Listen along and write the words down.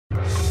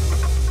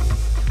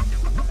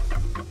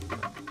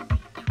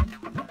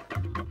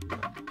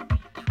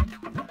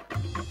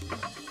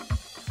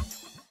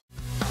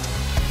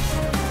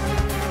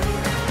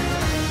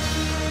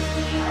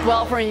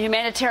Well, from a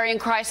humanitarian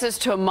crisis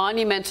to a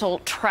monumental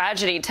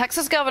tragedy,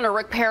 Texas Governor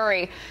Rick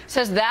Perry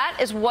says that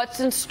is what's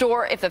in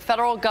store if the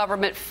federal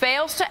government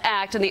fails to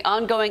act in the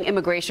ongoing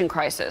immigration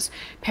crisis.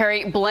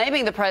 Perry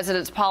blaming the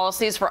president's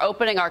policies for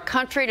opening our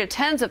country to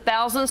tens of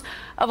thousands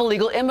of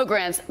illegal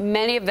immigrants,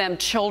 many of them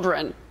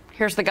children.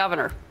 Here's the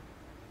governor.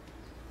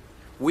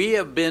 We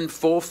have been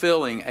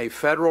fulfilling a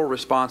federal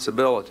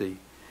responsibility,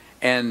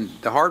 and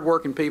the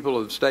hardworking people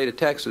of the state of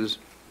Texas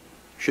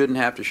shouldn't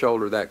have to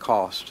shoulder that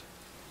cost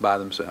by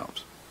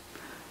themselves.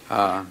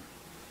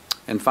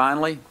 And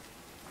finally,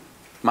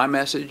 my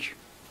message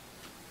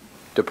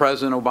to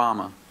President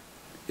Obama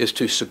is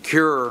to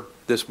secure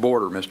this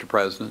border, Mr.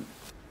 President.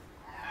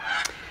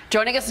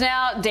 Joining us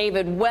now,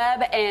 David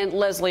Webb and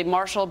Leslie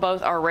Marshall,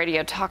 both are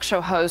radio talk show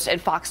hosts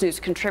and Fox News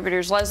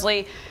contributors.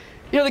 Leslie,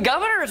 you know, the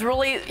governor is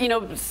really,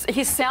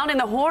 he's sounding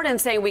the horn and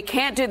saying we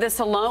can't do this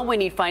alone. We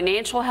need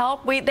financial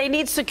help. They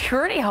need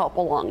security help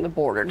along the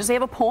border. Does he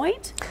have a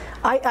point?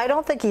 I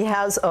don't think he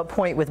has a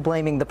point with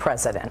blaming the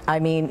president. I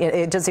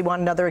mean, does he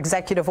want another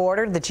executive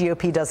order? The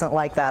GOP doesn't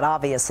like that,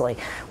 obviously.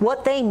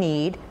 What they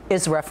need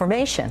is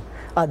reformation.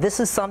 This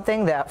is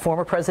something that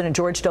former President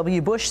George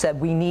W. Bush said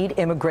we need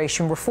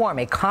immigration reform,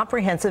 a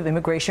comprehensive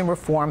immigration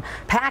reform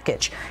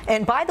package.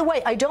 And by the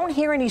way, I don't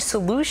hear any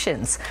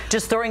solutions,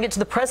 just throwing it to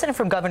the president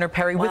from Governor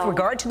Perry with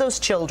regard to those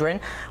children,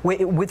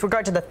 with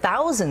regard to the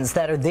thousands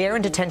that are there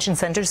in detention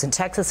centers in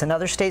Texas and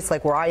other states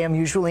like where I am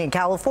usually in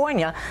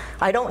California.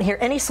 I don't hear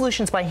any solutions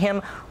by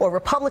him or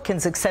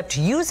Republicans except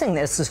using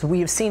this, as we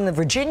have seen the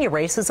Virginia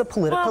race, as a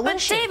political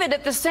issue. But David,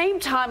 at the same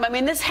time, I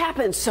mean, this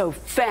happens so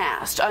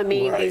fast. I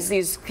mean,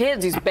 these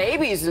kids, these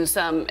babies in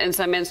some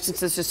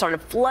instances just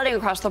started flooding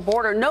across the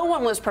border. No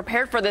one was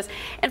prepared for this.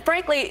 And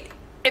frankly,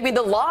 I mean,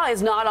 the law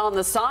is not on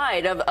the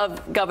side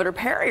of Governor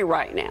Perry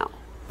right now.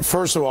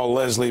 First of all,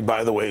 Leslie,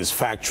 by the way, is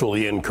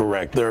factually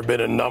incorrect. There have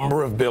been a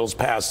number of bills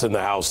passed in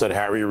the House that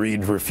Harry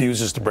Reid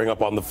refuses to bring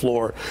up on the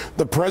floor.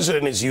 The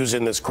president is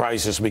using this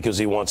crisis because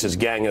he wants his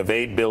Gang of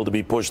Eight bill to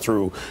be pushed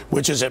through,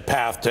 which is a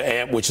path to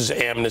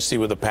amnesty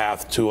with a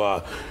path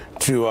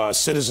to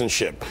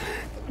citizenship.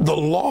 The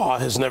law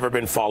has never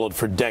been followed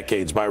for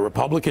decades by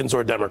Republicans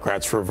or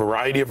Democrats for a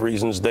variety of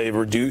reasons. They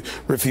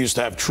refuse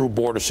to have true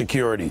border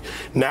security.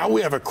 Now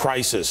we have a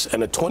crisis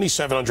and a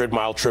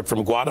 2,700-mile trip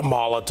from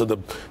Guatemala to the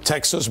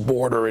Texas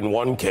border in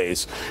one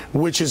case,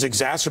 which is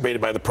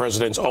exacerbated by the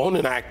president's own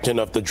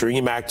enactment of the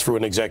DREAM Act through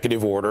an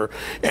executive order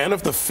and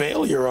of the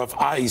failure of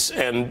ICE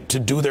and to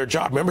do their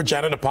job. Remember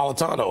Janet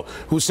Napolitano,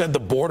 who said the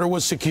border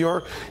was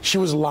secure? She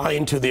was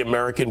lying to the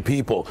American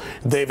people.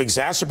 They've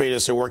exacerbated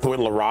this. They're working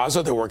with La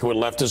Raza. They're working with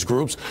leftist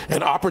groups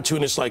and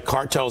opportunists like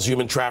cartels,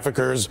 human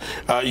traffickers,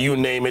 you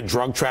name it,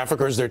 drug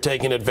traffickers. They're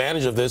taking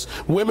advantage of this.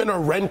 Women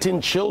are renting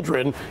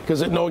children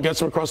because no one gets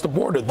them across the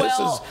border.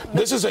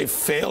 This is a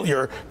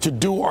failure to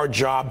do our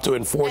job to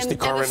enforce the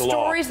current law. And the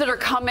stories that are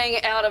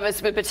coming out of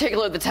us, in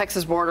particular the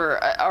Texas border,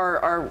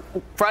 are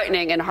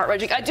frightening and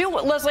heart-wrenching.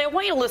 Leslie, I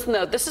want you to listen,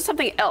 though. This is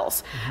something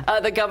else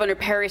that Governor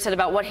Perry said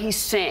about what he's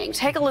saying.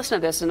 Take a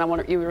listen to this, and I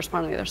want you to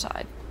respond on the other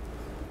side.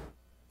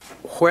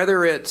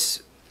 Whether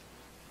it's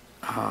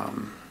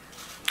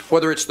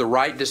the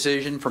right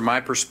decision from my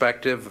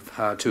perspective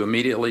to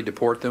immediately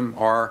deport them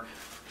or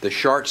the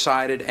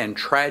short-sighted and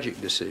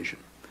tragic decision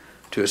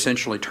to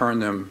essentially turn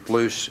them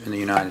loose in the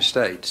United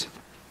States.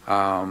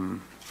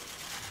 Some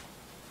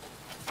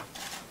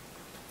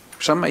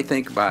may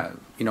think by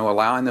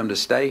allowing them to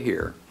stay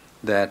here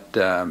that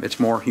it's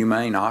a more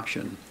humane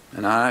option,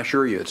 and I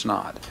assure you it's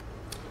not.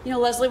 You know,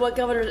 Leslie, what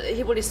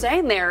he's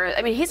saying there,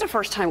 I mean, he's a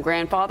first-time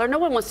grandfather. No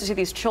one wants to see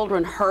these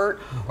children hurt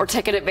or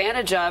taken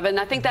advantage of, and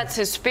I think that's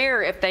his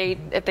fear if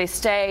they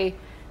stay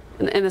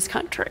in this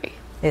country.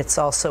 It's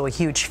also a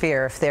huge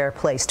fear if they're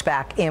placed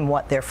back in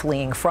what they're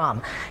fleeing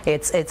from.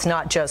 It's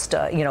not just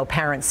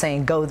parents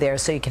saying go there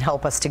so you can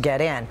help us to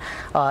get in.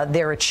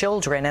 There are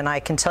children, and I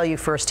can tell you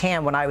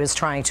firsthand when I was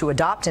trying to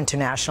adopt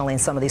internationally in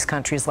some of these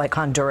countries like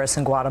Honduras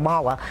and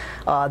Guatemala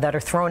that are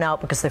thrown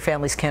out because their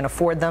families can't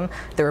afford them.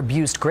 They're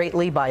abused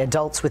greatly by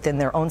adults within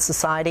their own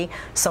society.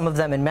 Some of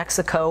them in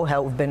Mexico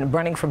have been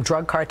running from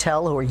drug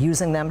cartel who are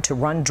using them to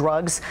run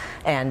drugs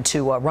and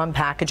to run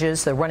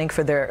packages. They're running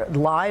for their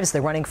lives.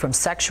 They're running from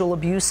sexual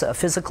abuse,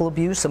 physical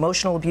abuse,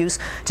 emotional abuse.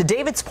 To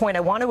David's point, I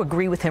want to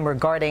agree with him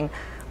regarding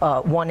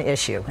one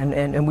issue,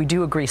 and we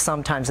do agree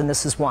sometimes, and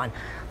this is one.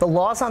 The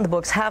laws on the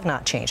books have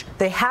not changed.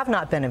 They have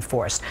not been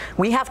enforced.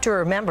 We have to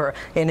remember,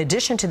 in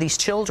addition to these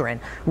children,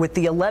 with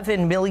the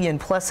 11 million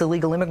plus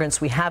illegal immigrants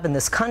we have in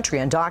this country,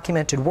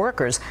 undocumented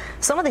workers,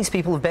 some of these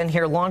people have been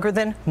here longer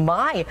than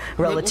my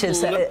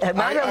relatives.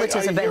 My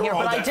relatives have been here,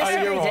 but I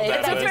disagree.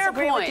 That's a fair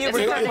point.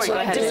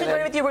 I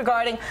disagree with you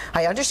regarding,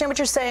 I understand what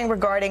you're saying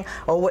regarding,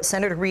 what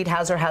Senator Reid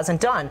has or hasn't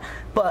done,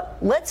 but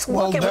let's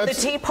look at what the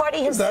Tea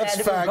Party has said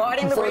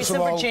regarding the race in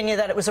Virginia. Virginia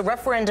that it was a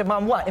referendum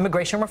on what?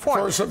 Immigration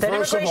reform. First of all,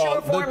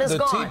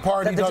 the Tea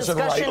Party doesn't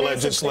write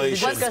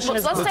legislation. Let's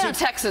stay on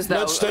Texas, though.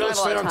 Let's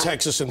stay on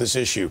Texas in this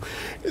issue.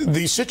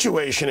 The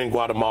situation in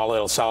Guatemala,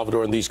 El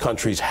Salvador, and these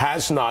countries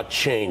has not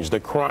changed. The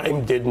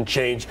crime didn't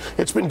change.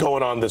 It's been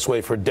going on this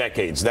way for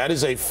decades. That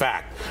is a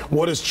fact.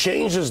 What has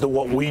changed is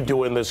what we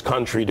do in this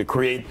country to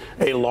create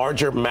a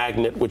larger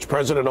magnet, which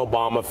President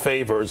Obama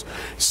favors.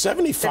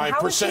 75%.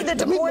 How is he the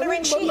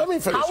deporter-in-chief? Let me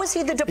finish. How is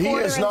he the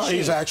deporter-in-chief?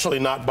 He's actually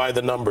not by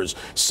the numbers.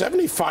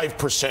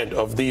 75%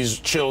 of these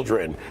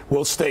children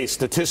will stay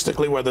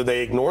statistically, whether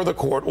they ignore the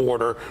court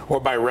order or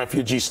by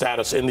refugee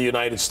status in the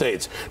United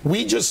States.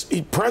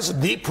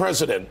 The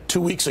president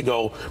 2 weeks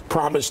ago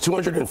promised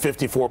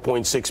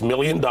 $254.6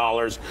 million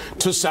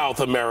to South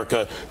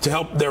America to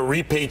help their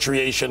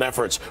repatriation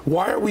efforts.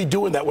 Why are we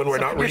doing that when we're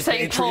not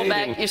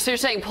repatriating? You're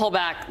saying pull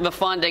back the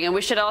funding, and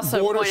we should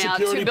also point out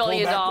 $2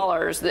 billion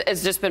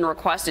has just been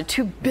requested.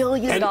 $2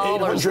 billion. And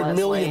 $800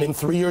 million in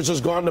 3 years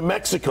has gone to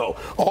Mexico,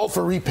 all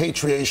for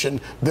repatriation.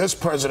 This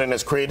president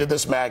has created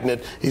this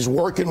magnet. He's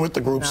working with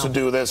the groups to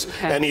do this.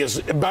 Okay. And he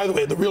is, by the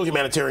way, the real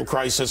humanitarian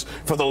crisis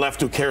for the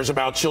left who cares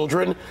about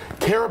children,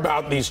 care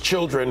about these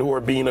children who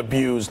are being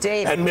abused,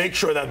 and make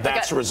sure that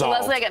that's resolved.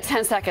 Leslie, I got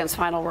 10 seconds.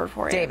 Final word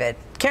for you. David,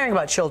 caring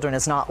about children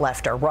is not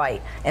left or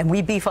right. And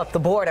we beef up the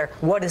border.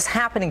 What is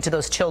happening to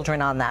those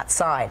children on that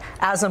side?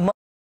 As a mother,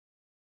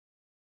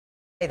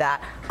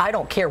 that I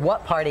don't care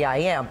what party I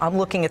am. I'm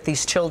looking at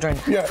these children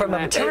from a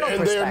maternal perspective.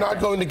 And they're not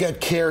going to get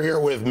care here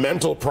with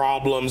mental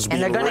problems,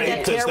 being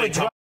raped as they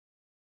come.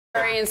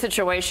 Very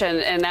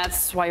situation, and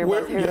that's why you're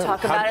both here to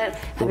talk about it.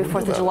 Happy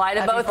 4th of July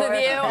to both of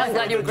you. I'm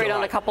glad you agreed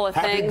on a couple of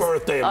things. Happy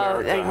birthday,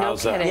 America. No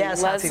kidding.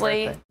 Yes,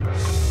 Leslie.